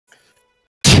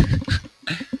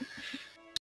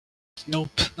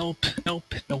Nope, nope,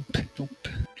 nope, nope, nope.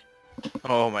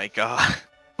 Oh my god.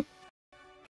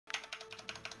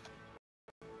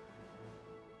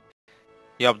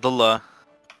 Yo, Abdullah.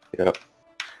 Yep.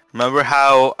 Remember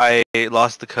how I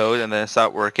lost the code and then it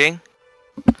stopped working?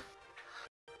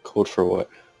 Code for what?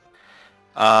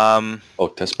 Oh,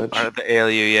 test bench? The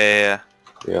ALU, yeah.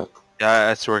 Yeah.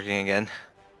 Yeah, it's working again.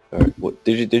 Alright, what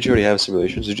did you already have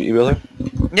simulations? Did you email her?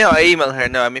 No, I emailed her.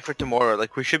 No, I mean for tomorrow.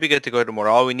 Like, we should be good to go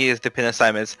tomorrow. All we need is the pin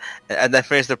assignments and then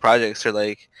finish the projects. So,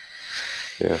 like,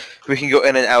 Yeah. we can go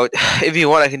in and out. If you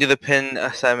want, I can do the pin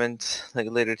assignments,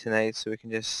 like, later tonight, so we can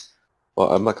just...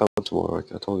 Well, I'm not coming tomorrow,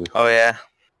 I told you. Oh, yeah.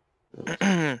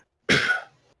 Do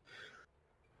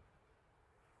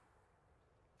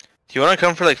you want to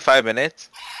come for, like, 5 minutes?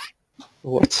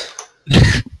 What?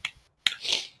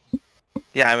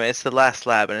 Yeah, I mean, it's the last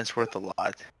lab, and it's worth a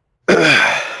lot.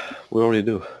 What do you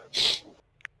do?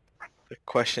 The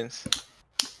questions.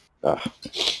 Ah.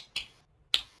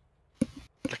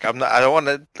 Like, I don't want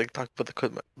to, like, talk about the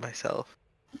code myself.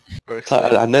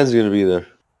 Anand's gonna be there.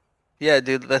 Yeah,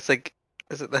 dude, that's like,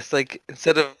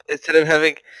 instead of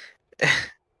having...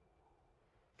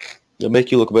 It'll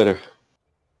make you look better.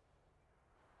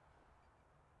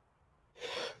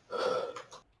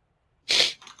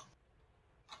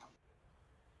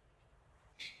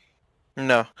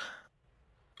 No.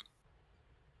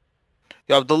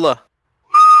 Yo, Abdullah.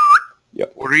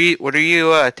 Yep. What are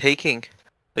you taking,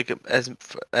 like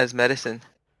as medicine?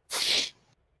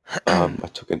 I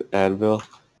took an Advil,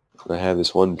 and I have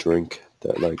this one drink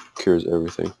that like cures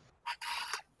everything.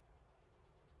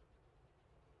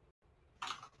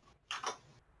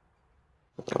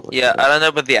 Yeah, I don't know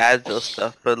about the Advil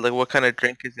stuff, but like, what kind of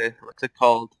drink is it? What's it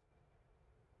called?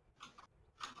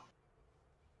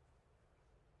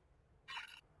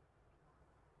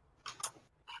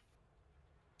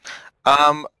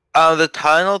 The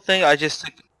Tylenol thing, I just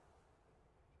took...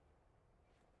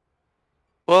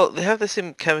 Well, they have the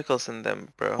same chemicals in them,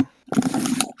 bro.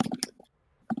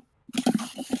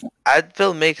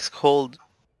 Advil makes cold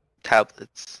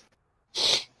tablets.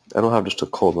 I don't have just a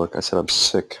cold. Like I said, I'm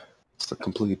sick. It's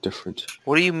completely different.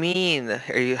 What do you mean?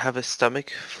 You have a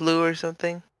stomach flu or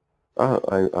something?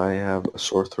 I have a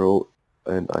sore throat,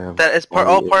 and I have... That is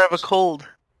all part of a cold.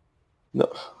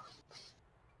 No.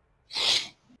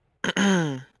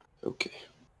 Okay.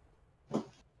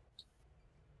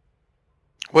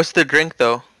 What's the drink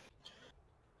though?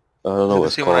 I don't know what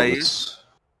it's What called. I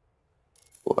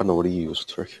Well, I don't know what do you use,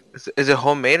 Trick. Is it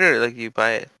homemade or like you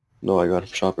buy it? No, I got it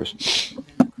from Shoppers.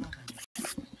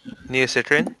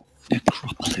 Neocitrin?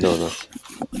 No.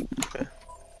 Okay.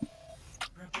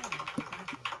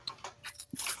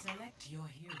 Select your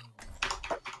hero.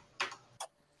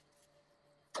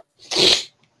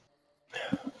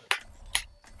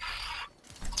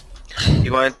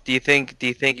 Do you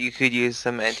think you could use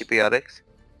some antibiotics?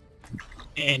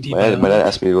 My dad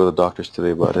asked me to go to the doctors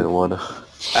today, but I didn't want to.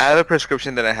 I have a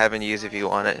prescription that I haven't used if you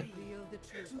want it.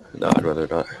 No, I'd rather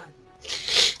not.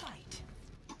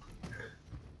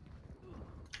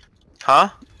 Huh?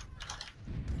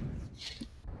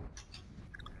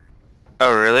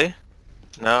 Oh really?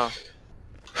 No.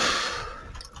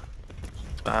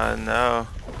 No.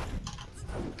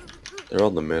 They're all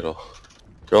in the middle.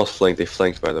 They're all flanked. They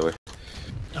flanked, by the way.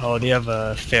 Oh, they have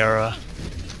a Pharah.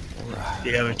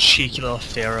 They have a cheeky little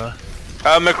Pharah.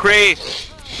 McCree!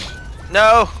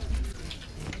 No!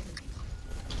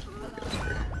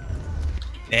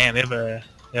 Damn, they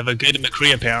have a good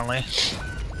McCree apparently.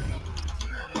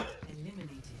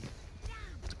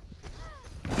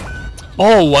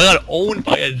 Oh, I got owned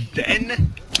by a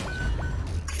Zen?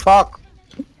 Fuck.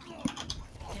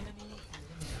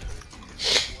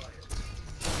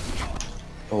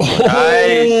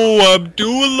 Oh,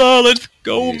 Abdullah, let's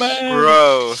go, man.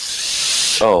 Bro.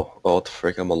 Oh, what the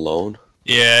frick? I'm alone.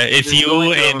 Yeah, it's There's you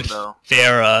no and though.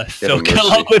 Pharah. So Mercy. good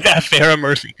luck with that Pharah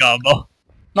Mercy combo.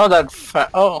 Not that fat.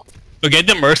 Oh. But get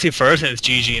the Mercy first and it's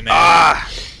GG, man. Ah!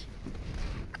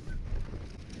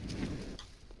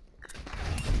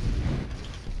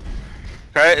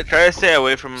 Try to stay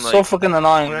away from like... So fucking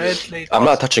annoying, right? Like, I'm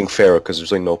not touching Pharaoh because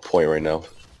there's like no point right now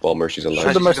while Mercy's alive.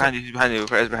 Shoot the Mercy. He's behind you,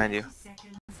 Perez behind you.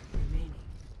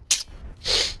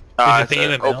 Is the thing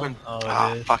in the middle? Open. Oh, it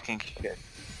Ah, is. fucking shit.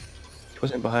 He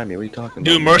wasn't behind me. What are you talking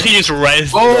Dude, about? Mercy just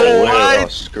rezzed. No way. what? Oh,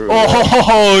 screw it.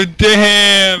 Oh,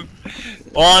 damn!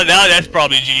 Well, now that's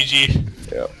probably GG.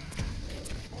 Yeah.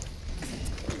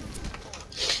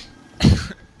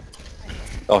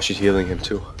 Oh, she's healing him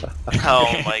too.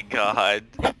 Oh my god.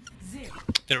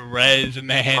 The res,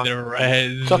 man, the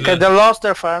res. it's okay, they lost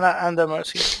their fire and their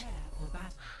mercy.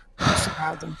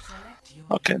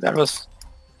 Okay, that was...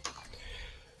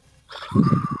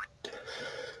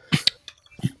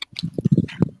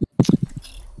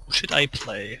 Who should I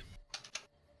play?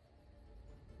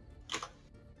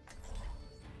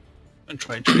 And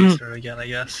try Tracer again, I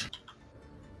guess.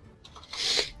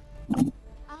 I'll be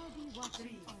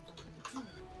watching over you.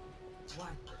 2, 1,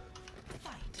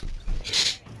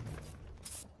 fight.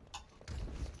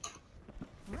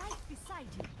 Right beside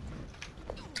you.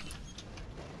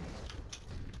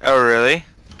 Oh really?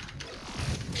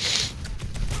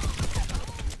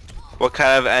 What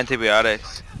kind of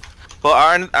antibiotics? Well,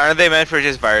 aren't they meant for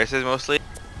just viruses mostly?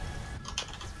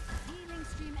 Healing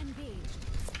stream engaged.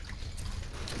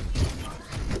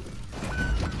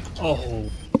 Oh,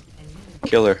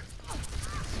 Killer.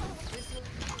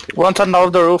 One turned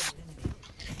off the roof.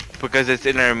 Because it's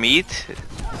in our meat?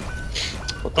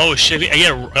 oh shit! I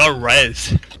get a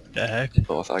res. The heck,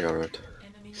 Oh, I thought I got red.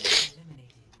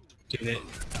 dude!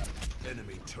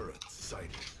 Enemy turret sighted.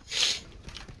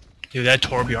 Dude, that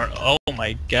Torbjorn. Oh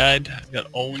my god, I got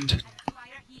owned.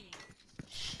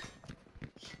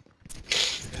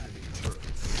 Enemy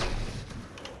turrets.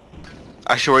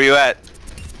 Actually, where you at?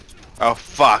 Oh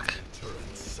fuck.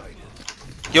 Turret sighted.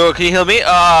 Yo, can you heal me?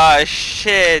 Ah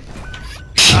shit.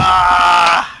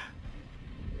 Ah.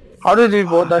 How did we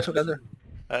both die together?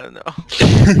 I don't know.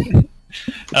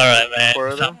 Alright, man. Four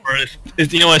of It's time them? for,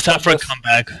 you know what? It's time for a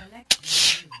comeback.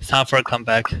 It's time for a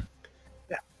comeback.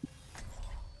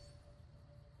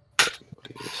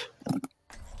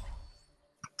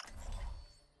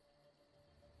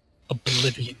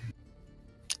 Oblivion.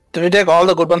 Did we take all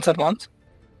the good ones at once?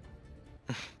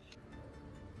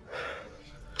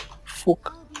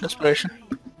 Fuck. Desperation.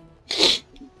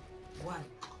 1,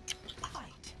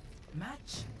 fight.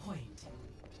 Match point.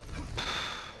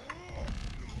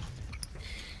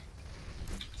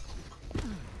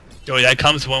 Yo, that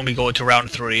comes when we go to round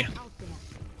 3. Out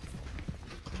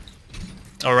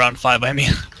there. Or round 5, I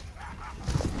mean.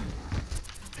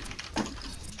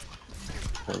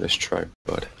 Oh, let's try,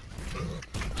 bud.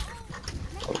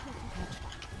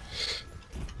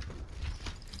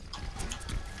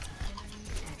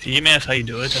 See, man, that's how you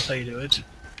do it. That's how you do it.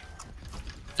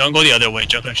 Don't go the other way,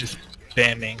 Joker's just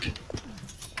spamming.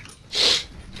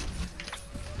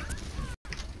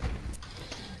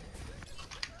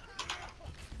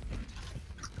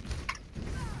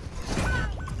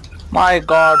 My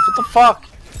god, what the fuck?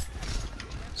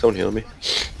 Someone heal me.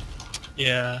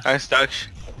 Yeah. I'm stuck.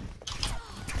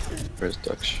 Where's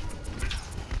Dutch?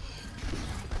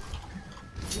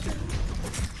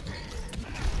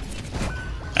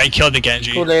 I killed the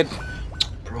Genji. Too late.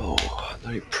 Bro,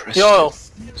 let me press. Yo.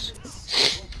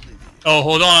 Oh,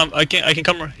 hold on. I can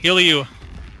come heal you.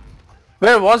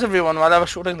 Where was everyone while I was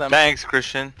shooting them? Thanks,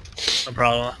 Christian. No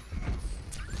problem.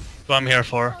 That's what I'm here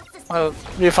for.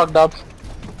 We fucked up.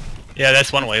 Yeah,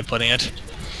 that's one way of putting it.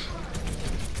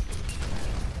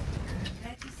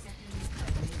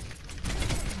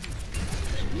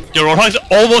 Yo, Roadhog's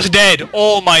almost dead.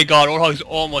 Oh my god, Roadhog's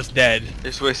almost dead.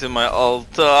 Just wasting my ult.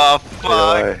 Oh,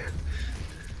 fuck.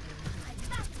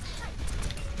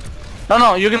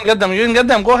 No, you can get them. You can get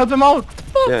them. Go help them out.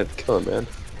 Yeah, kill him, man.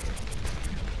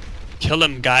 Kill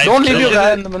him, guys. Don't Kill leave your him.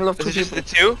 guy in the middle of Is two it just the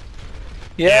people. 2?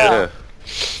 Yeah.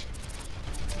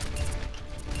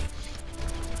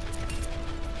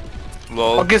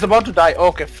 Lol. Okay, he's about to die.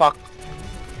 Okay, fuck.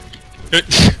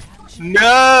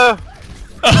 No!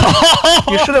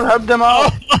 You should have helped them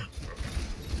out.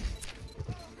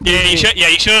 Yeah, you should. Yeah,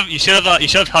 you should have. You should have. You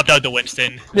should have helped out the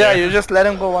Winston. Yeah, you just let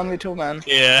him go 1v2, man.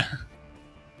 Yeah.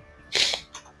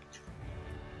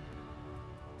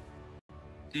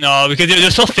 No, because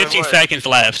there's still 15 what? seconds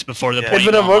left before the Yeah. point. It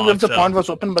would have worked if the so- point was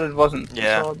open, but it wasn't.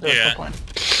 Yeah. So there's Yeah. no point.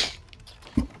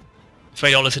 If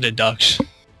I don't listen to Dux.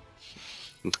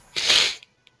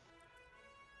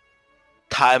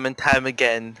 Time and time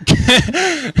again.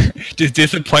 Just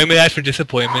disappointment after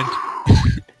disappointment.